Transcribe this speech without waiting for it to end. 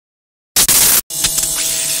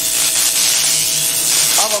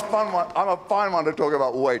I'm a fine one to talk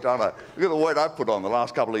about weight, aren't I? Look at the weight I've put on the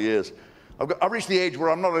last couple of years. I've reached the age where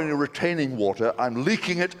I'm not only retaining water, I'm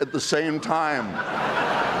leaking it at the same time.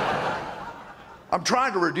 I'm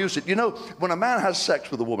trying to reduce it. You know, when a man has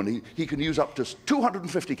sex with a woman, he can use up to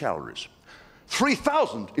 250 calories.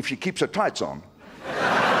 3,000 if she keeps her tights on.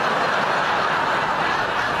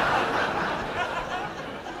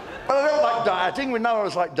 But I don't like dieting. We none of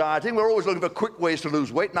us like dieting. We're always looking for quick ways to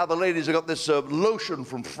lose weight. Now the ladies have got this lotion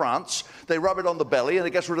from France. They rub it on the belly and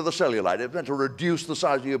it gets rid of the cellulite. It's meant to reduce the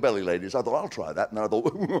size of your belly, ladies. I thought, I'll try that. And then I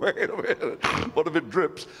thought, wait a minute, what if it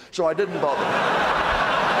drips? So I didn't bother.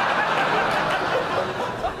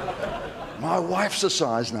 My wife's the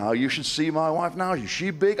size now. You should see my wife now. Is she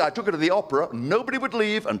big? I took her to the opera. Nobody would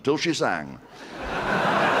leave until she sang.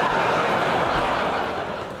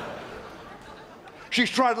 She's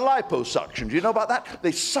tried liposuction. Do you know about that?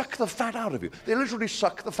 They suck the fat out of you. They literally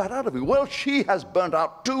suck the fat out of you. Well, she has burnt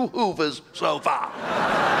out 2 Hoovers so far.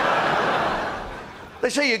 They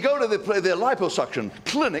say you go to the liposuction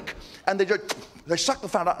clinic and they suck the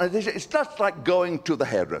fat out. And it's just like going to the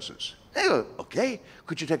hairdressers. They go, okay,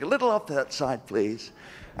 could you take a little off that side, please?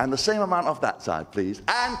 And the same amount off that side, please?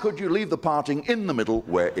 And could you leave the parting in the middle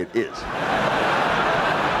where it is?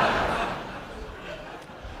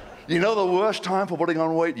 You know the worst time for putting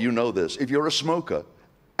on weight? You know this. If you're a smoker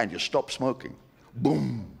and you stop smoking,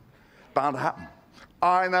 boom, bound to happen.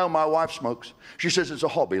 I know my wife smokes. She says it's a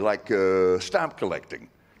hobby, like stamp collecting.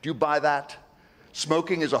 Do you buy that?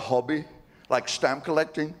 Smoking is a hobby, like stamp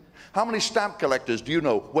collecting? How many stamp collectors do you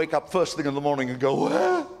know wake up first thing in the morning and go,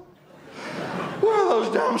 where? Where are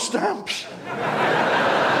those damn stamps?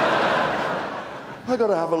 I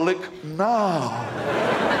gotta have a lick now.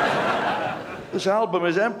 This album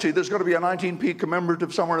is empty. There's got to be a 19p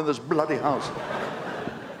commemorative somewhere in this bloody house.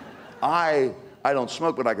 I don't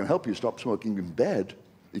smoke, but I can help you stop smoking in bed.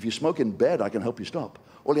 If you smoke in bed, I can help you stop.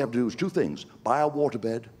 All you have to do is 2 things. Buy a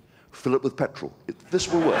waterbed, fill it with petrol. This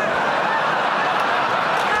will work.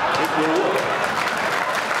 It will work.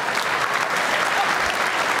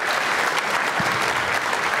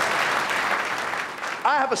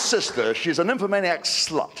 I have a sister. She's a nymphomaniac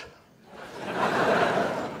slut.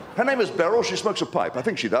 Her name is Beryl. She smokes a pipe. I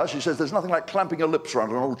think she does. She says there's nothing like clamping your lips around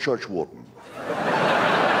an old church warden.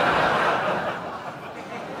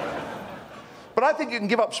 But I think you can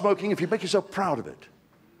give up smoking if you make yourself proud of it.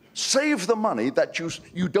 Save the money that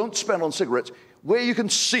you don't spend on cigarettes where you can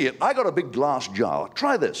see it. I got a big glass jar.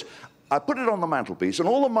 Try this. I put it on the mantelpiece, and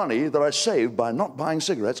all the money that I saved by not buying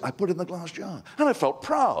cigarettes, I put in the glass jar. And I felt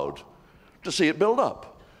proud to see it build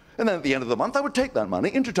up. And then at the end of the month, I would take that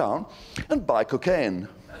money into town and buy cocaine.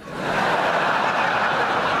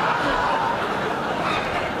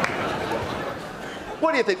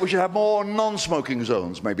 What do you think? We should have more non-smoking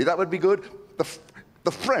zones, maybe. That would be good.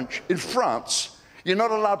 The French, in France, you're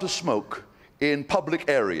not allowed to smoke in public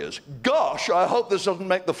areas. Gosh, I hope this doesn't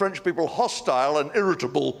make the French people hostile and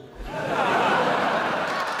irritable.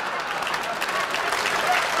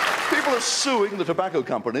 People are suing the tobacco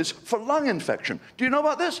companies for lung infection. Do you know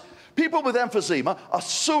about this? People with emphysema are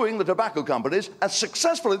suing the tobacco companies, and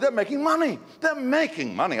successfully they're making money. They're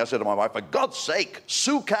making money. I said to my wife, for God's sake,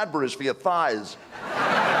 sue Cadbury's for your thighs.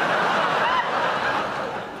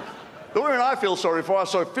 The women I feel sorry for, I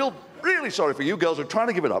feel really sorry for you girls who are trying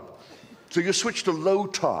to give it up. So you switch to low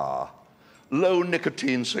tar, low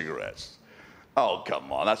nicotine cigarettes. Oh,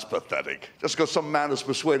 come on, that's pathetic. Just because some man has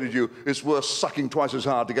persuaded you it's worth sucking twice as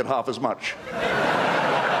hard to get half as much.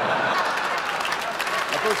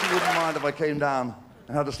 I thought you wouldn't mind if I came down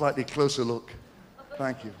and had a slightly closer look.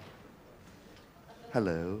 Thank you.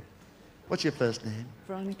 Hello. What's your first name?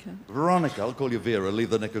 Veronica. Veronica. I'll call you Vera. Leave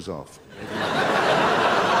the knickers off.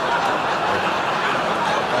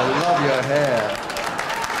 I love your hair.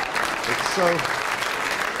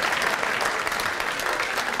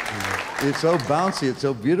 It's so bouncy, it's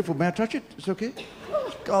so beautiful. May I touch it? It's okay?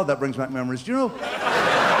 God, that brings back memories. Do you know what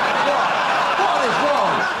is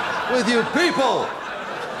wrong with you people?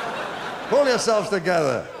 Pull yourselves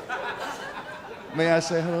together. May I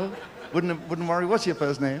say hello? Wouldn't worry. What's your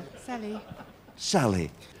first name? Sally.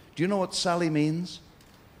 Sally. Do you know what Sally means?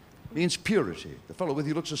 It means purity. The fellow with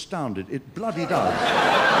you looks astounded. It bloody does.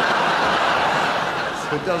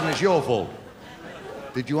 If it doesn't, it's your fault.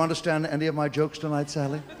 Did you understand any of my jokes tonight,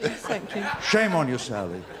 Sally? Yes, thank you. Shame on you,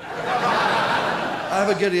 Sally. I have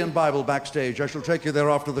a Gideon Bible backstage. I shall take you there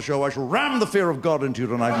after the show. I shall ram the fear of God into you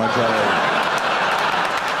tonight, my child.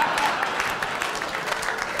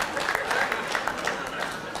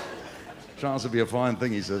 Chance would be a fine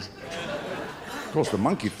thing, he says. Of course, the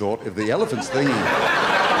monkey thought, if the elephant's thingy...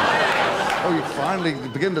 Oh, you finally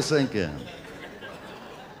begin to sink in.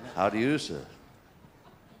 How do you, sir?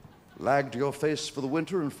 Lagged your face for the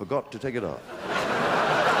winter and forgot to take it off.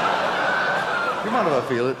 You mind if I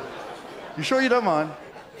feel it? You sure you don't mind?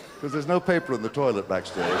 Because there's no paper in the toilet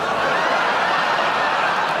backstage.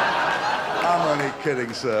 I'm only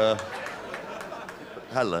kidding, sir.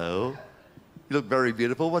 Hello. You look very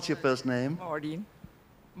beautiful. What's your first name? Maureen.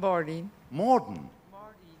 Maureen. Morden.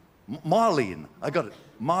 Marlene. I got it.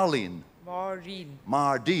 Marlene. Maureen.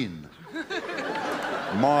 Mardine.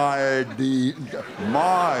 Maureen.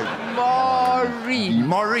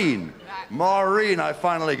 Maureen. Maureen, I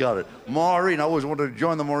finally got it. Maureen, I always wanted to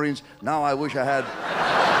join the Maurines. Now I wish I had.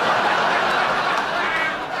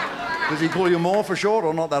 Does he call you Moore for short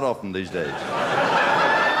or not that often these days?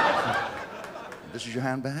 This is your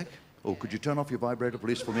handbag? Oh, could you turn off your vibrator,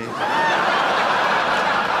 please, for me?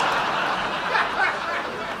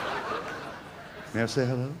 May I say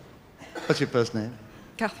hello? What's your first name?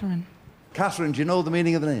 Catherine. Catherine, do you know the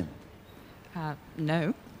meaning of the name?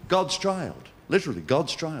 No. God's child. Literally,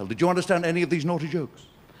 God's child. Did you understand any of these naughty jokes?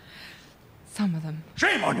 Some of them.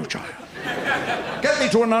 Shame on you, child. Get me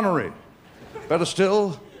to a nunnery. Better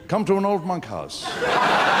still, come to an old monkhouse.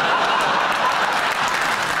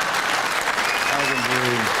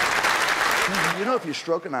 You know, if you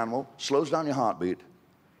stroke an animal, slows down your heartbeat,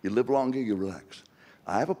 you live longer, you relax.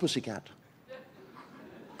 I have a pussycat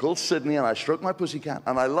called Sydney, and I stroke my pussycat,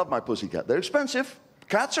 and I love my pussycat. They're expensive.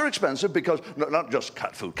 Cats are expensive because, no, not just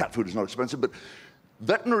cat food. Cat food is not expensive, but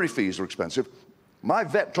veterinary fees are expensive. My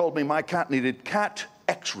vet told me my cat needed cat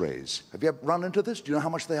x-rays. Have you ever run into this? Do you know how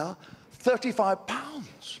much they are? 35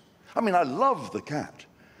 pounds. I mean, I love the cat,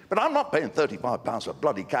 but I'm not paying 35 pounds for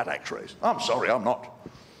bloody cat x-rays. I'm sorry, I'm not.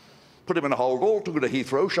 Put him in a hold all, took him to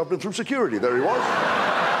Heathrow, shoved him through security. There he was.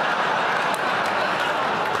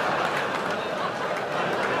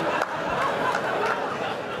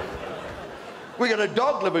 We got a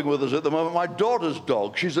dog living with us at the moment, my daughter's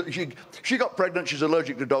dog. She got pregnant, she's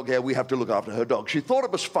allergic to dog hair, we have to look after her dog. She thought it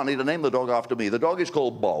was funny to name the dog after me. The dog is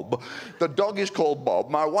called Bob. The dog is called Bob.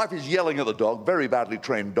 My wife is yelling at the dog, very badly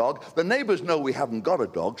trained dog. The neighbors know we haven't got a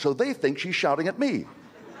dog, so they think she's shouting at me.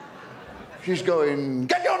 She's going,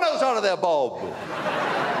 "Get your nose out of there, Bob.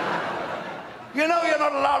 You know you're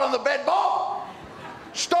not allowed on the bed, Bob.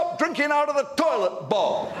 Stop drinking out of the toilet,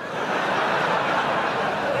 Bob."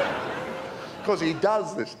 Because he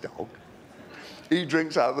does, this dog. He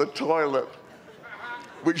drinks out of the toilet,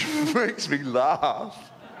 which makes me laugh.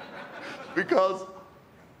 Because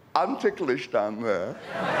I'm ticklish down there.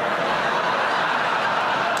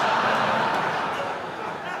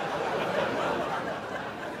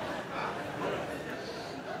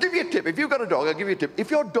 Give you a tip. If you've got a dog, I'll give you a tip.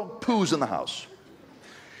 If your dog poos in the house,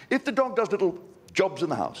 if the dog does little jobs in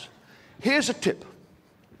the house, here's a tip.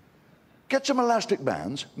 Get some elastic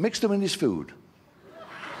bands, mix them in his food.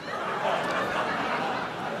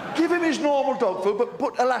 Give him his normal dog food, but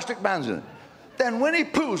put elastic bands in it. Then when he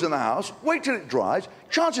poos in the house, wait till it dries.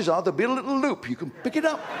 Chances are there'll be a little loop. You can pick it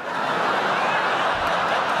up.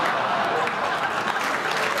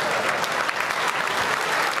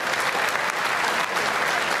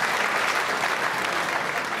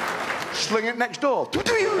 Sling it next door.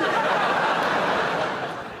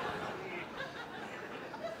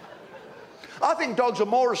 I think dogs are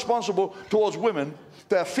more responsible towards women.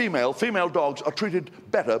 They're female. Female dogs are treated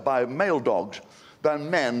better by male dogs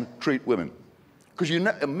than men treat women. Because you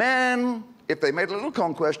know, men, if they made a little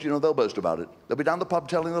conquest, you know, they'll boast about it. They'll be down the pub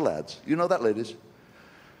telling the lads. You know that, ladies?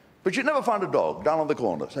 But you'd never find a dog down on the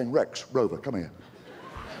corner saying, "Rex, Rover, come here.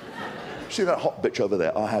 See that hot bitch over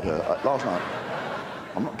there? I had her last night.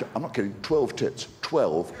 I'm not kidding. 12 tits.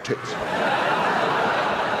 12 tits.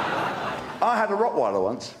 I had a Rottweiler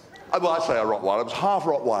once. Well, I say a Rottweiler. It was half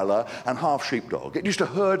Rottweiler and half sheepdog. It used to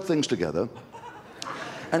herd things together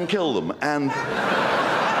and kill them. And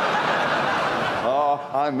oh,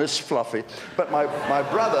 I miss Fluffy. But my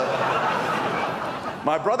brother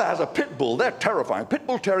has a pit bull. They're terrifying. Pit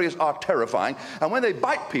bull terriers are terrifying. And when they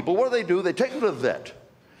bite people, what do? They take them to the vet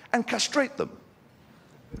and castrate them.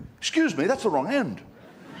 Excuse me, that's the wrong end.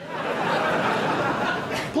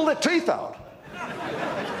 Pull their teeth out.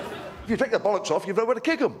 If you take their bollocks off, you've nowhere to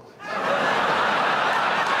kick them.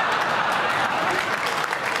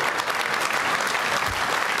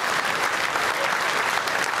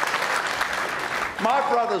 My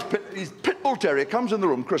brother's pit bull terrier comes in the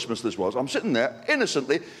room, Christmas this was, I'm sitting there,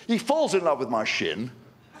 innocently, he falls in love with my shin.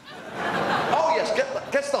 Oh yes,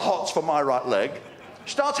 gets the hots for my right leg,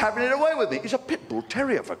 starts having it away with me. He's a pit bull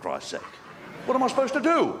terrier, for Christ's sake. What am I supposed to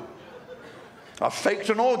do? I faked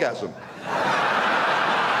an orgasm.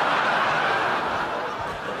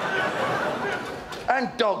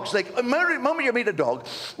 And dogs, the moment you meet a dog,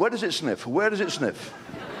 where does it sniff? Where does it sniff?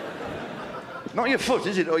 Not your foot,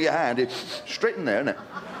 is it, or your hand? It's straight in there, isn't it?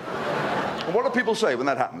 And what do people say when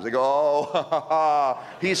that happens? They go, oh, ha, ha, ha,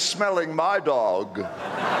 he's smelling my dog.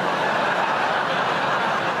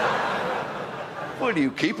 Well, you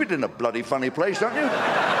keep it in a bloody funny place, don't you?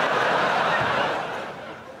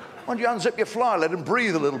 Why don't you unzip your fly, let him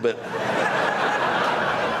breathe a little bit?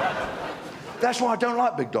 That's why I don't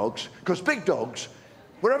like big dogs, because big dogs,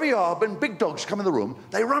 wherever you are, when big dogs come in the room,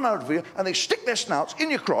 they run over you and they stick their snouts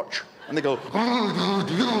in your crotch and they go.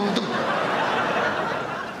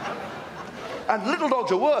 And little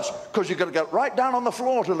dogs are worse, because you've got to get right down on the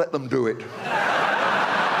floor to let them do it.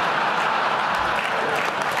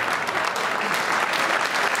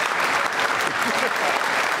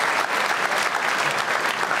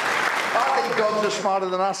 I think dogs are smarter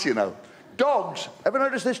than us, you know. Dogs, ever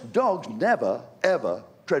notice this? Dogs never, ever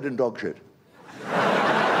tread in dog shit.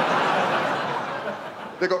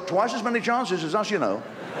 They've got twice as many chances as us, you know.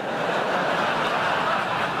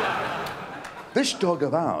 This dog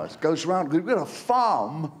of ours goes around, we've got a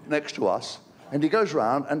farm next to us, and he goes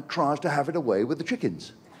around and tries to have it away with the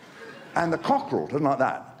chickens. And the cockerel doesn't like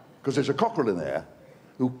that, because there's a cockerel in there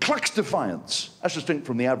who clucks defiance. That's distinct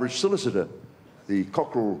from the average solicitor. The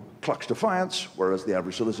cockerel clucks defiance, whereas the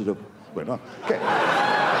average solicitor went on. Okay.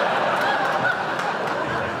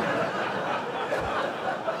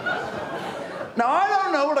 Now, I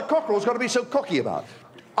don't know what a cockerel's got to be so cocky about.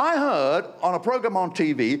 I heard on a program on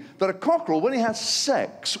TV that a cockerel, when he has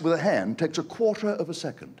sex with a hen, takes a quarter of a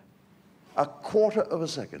second. A quarter of a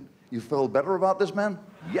second. You feel better about this, man?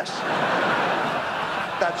 Yes.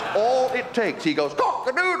 That's all it takes. He goes,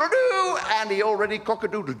 cock-a-doodle-doo, and he already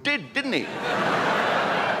cock-a-doodle-did, didn't he?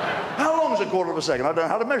 How long is a quarter of a second? I don't know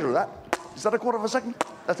how to measure that. Is that a quarter of a second?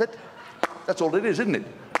 That's it? That's all it is, isn't it?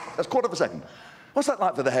 That's a quarter of a second. What's that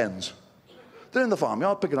like for the hens? They're in the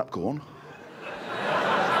farmyard picking up corn.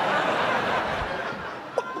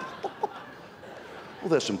 Well,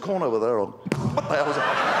 there's some corn over there. What the hell is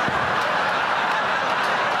that?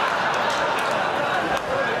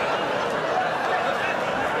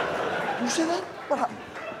 Did you see that? What happened?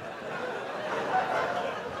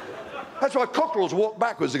 That's why cockerels walk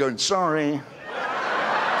backwards. They're going, sorry.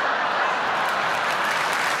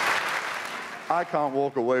 I can't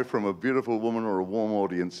walk away from a beautiful woman or a warm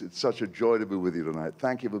audience. It's such a joy to be with you tonight.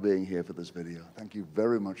 Thank you for being here for this video. Thank you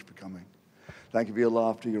very much for coming. Thank you for your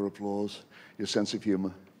laughter, your applause, your sense of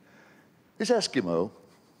humor. This Eskimo,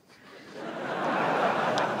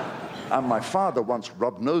 and my father once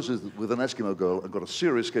rubbed noses with an Eskimo girl and got a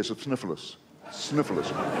serious case of sniffles.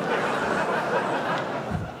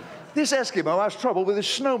 This Eskimo has trouble with his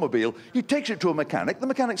snowmobile. He takes it to a mechanic. The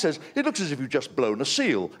mechanic says, it looks as if you've just blown a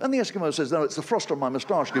seal. And the Eskimo says, no, it's the frost on my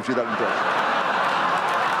moustache gives you that impression.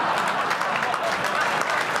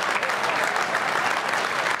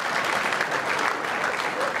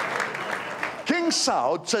 King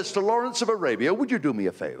Saud says to Lawrence of Arabia, would you do me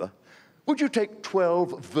a favor? Would you take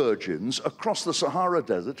 12 virgins across the Sahara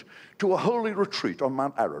Desert to a holy retreat on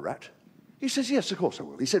Mount Ararat? He says, yes, of course I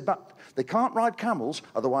will. He said, but they can't ride camels,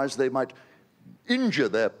 otherwise they might injure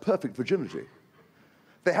their perfect virginity.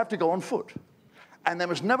 They have to go on foot. And they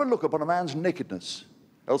must never look upon a man's nakedness,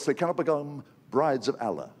 else they cannot become brides of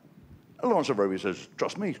Allah. And Lawrence of Arabia says,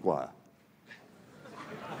 trust me, squire.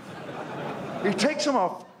 He takes them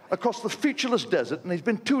off across the featureless desert, and he's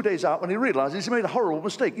been 2 days out when he realizes he's made a horrible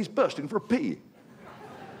mistake. He's bursting for a pee.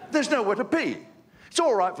 There's nowhere to pee. It's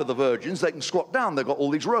all right for the virgins. They can squat down. They've got all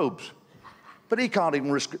these robes. But he can't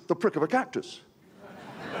even risk the prick of a cactus.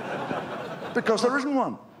 Because there isn't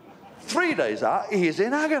one. 3 days out, he is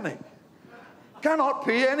in agony. Cannot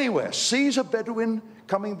pee anywhere. Sees a Bedouin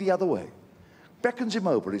coming the other way. Beckons him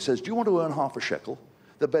over. He says, do you want to earn half a shekel?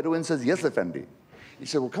 The Bedouin says, yes, Effendi. He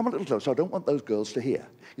said, well, come a little closer. I don't want those girls to hear.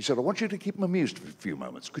 He said, I want you to keep them amused for a few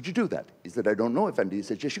moments. Could you do that? He said, I don't know, Effendi. He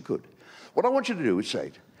said, yes, you could. What I want you to do is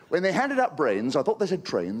say, when they handed out brains, I thought they said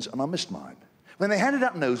trains, and I missed mine. When they handed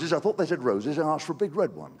out noses, I thought they said roses, and I asked for a big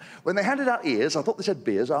red one. When they handed out ears, I thought they said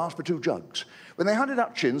beers, I asked for 2 jugs. When they handed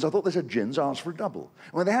out chins, I thought they said gins, I asked for a double.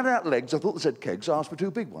 And when they handed out legs, I thought they said kegs, I asked for 2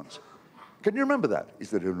 big ones. Can you remember that? He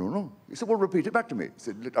said, no, no. He said, well, repeat it back to me. He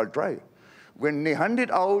said, I'll try. When they handed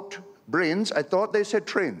out brains, I thought they said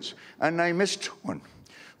trains, and I missed one.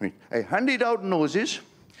 I handed out noses,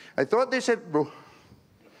 I thought they said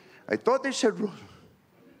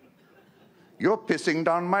You're pissing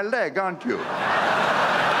down my leg, aren't you?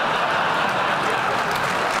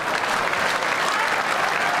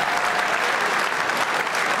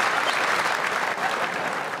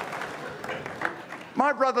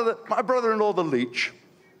 My brother-in-law, the leech,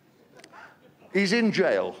 He's in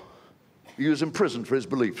jail. He was imprisoned for his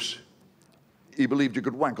beliefs. He believed you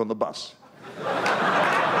could wank on the bus.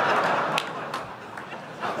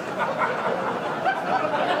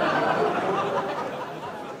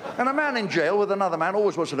 And a man in jail with another man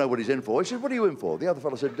always wants to know what he's in for. He said, what are you in for? The other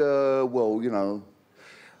fellow said, well, you know,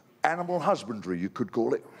 animal husbandry, you could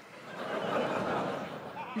call it.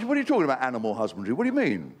 He said, what are you talking about, animal husbandry? What do you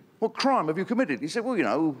mean? What crime have you committed? He said, well, you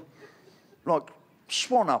know, like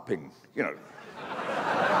swan-upping, you know.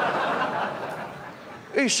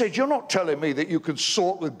 He said, you're not telling me that you can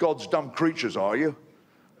sort with God's dumb creatures, are you?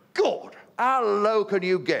 God, how low can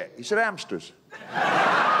you get? He said, hamsters.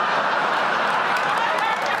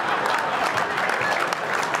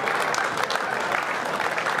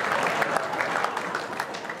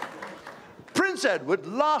 Prince Edward,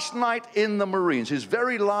 last night in the Marines, his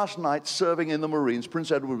very last night serving in the Marines,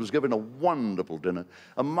 Prince Edward was given a wonderful dinner,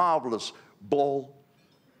 a marvelous ball,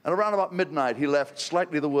 and around about midnight he left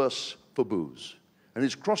slightly the worse for booze. And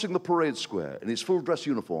he's crossing the parade square in his full dress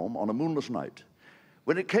uniform on a moonless night.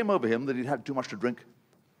 When it came over him that he'd had too much to drink,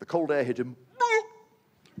 the cold air hit him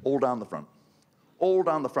all down the front. All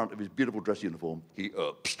down the front of his beautiful dress uniform, he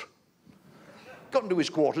urpsed. Got into his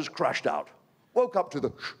quarters, crashed out. Woke up to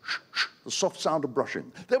the soft sound of brushing.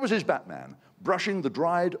 There was his Batman, brushing the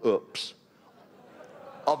dried urps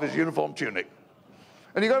of his uniform tunic.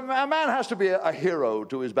 And you go, a man has to be a hero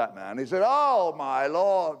to his Batman. He said, oh, my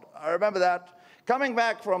Lord, I remember that. Coming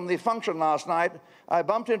back from the function last night, I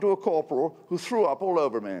bumped into a corporal who threw up all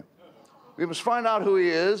over me. We must find out who he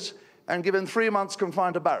is and give him 3 months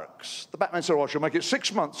confined to barracks. The Batman said, well, I shall make it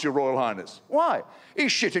 6 months, Your Royal Highness. Why?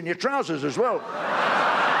 He's shit in your trousers as well.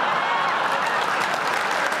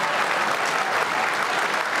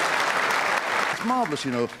 It's marvelous,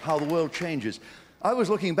 you know, how the world changes. I was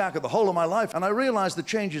looking back at the whole of my life, and I realized the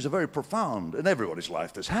changes are very profound. In everybody's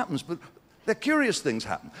life this happens, but the curious things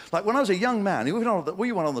happen. Like when I was a young man,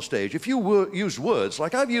 we went on the stage, if you used words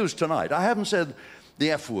like I've used tonight, I haven't said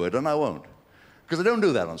the F word, and I won't, because I don't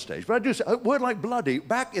do that on stage, but I do say a word like bloody.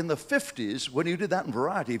 Back in the 50s, when you did that in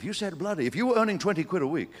Variety, if you said bloody, if you were earning 20 quid a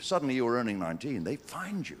week, suddenly you were earning 19, they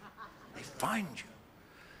fined you. They fined you.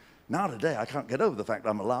 Now today, I can't get over the fact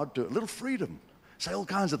I'm allowed to, a little freedom, say all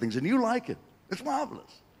kinds of things, and you like it. It's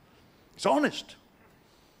marvelous. It's honest.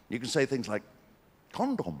 You can say things like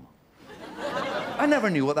condom. I never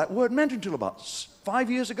knew what that word meant until about 5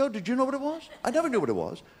 years ago. Did you know what it was? I never knew what it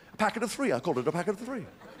was. A packet of 3. I called it a packet of 3.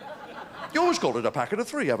 You always called it a packet of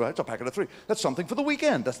 3. It's a packet of 3. That's something for the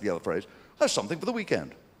weekend. That's the other phrase. That's something for the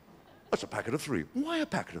weekend. That's a packet of 3. Why a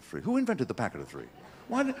packet of 3? Who invented the packet of 3?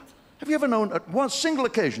 Have you ever known at one single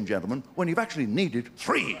occasion, gentlemen, when you've actually needed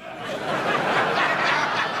 3?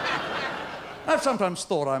 I've sometimes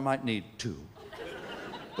thought I might need 2,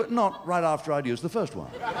 but not right after I'd used the first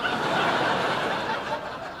one.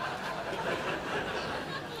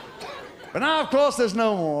 But now, of course, there's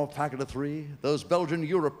no more packet of 3. Those Belgian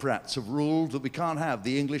Europrats have ruled that we can't have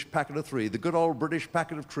the English packet of 3, the good old British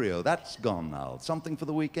packet of trio. That's gone now. Something for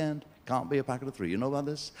the weekend. Can't be a packet of 3. You know about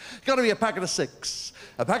this? It's got to be a packet of 6,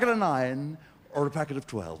 a packet of 9, or a packet of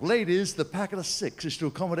 12. Ladies, the packet of 6 is to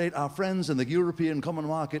accommodate our friends in the European common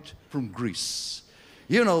market from Greece.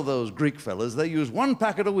 You know those Greek fellas, they use 1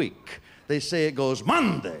 packet a week. They say it goes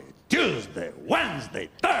Monday, Tuesday, Wednesday,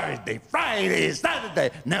 Thursday, Friday,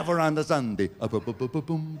 Saturday, never on the Sunday. The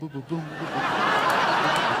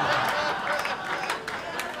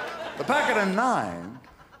packet of 9,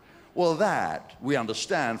 well, that, we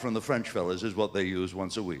understand from the French fellas, is what they use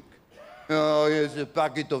once a week. Oh, yes, a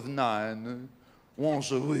packet of 9.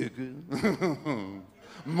 Once a week.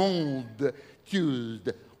 Monday,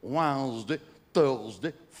 Tuesday, Wednesday,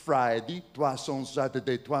 Thursday, Friday, twice on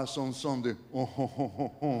Saturday, twice on Sunday.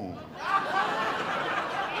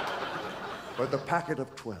 But the packet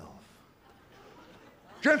of 12.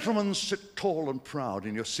 Gentlemen, sit tall and proud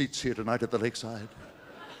in your seats here tonight at the lakeside.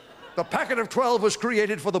 The packet of 12 was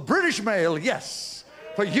created for the British mail, yes.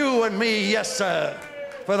 For you and me, yes, sir.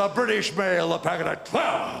 For the British mail, a packet of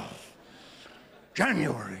 12.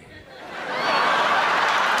 January.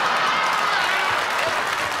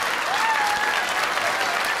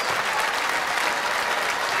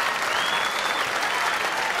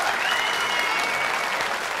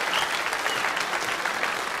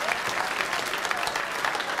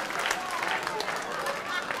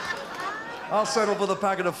 I'll settle for the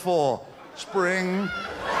packet of 4. Spring.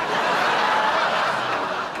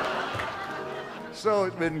 So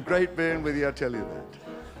it's been great being with you, I tell you that.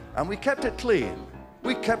 And we kept it clean.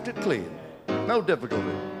 We kept it clean. No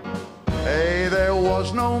difficulty. Hey, there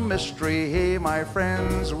was no mystery here, my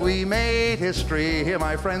friends. We made history here,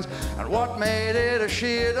 my friends. And what made it a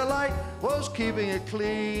sheer delight was keeping it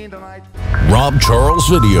clean tonight. Rob Charles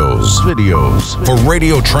videos for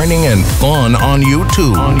radio training and fun on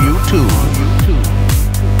YouTube.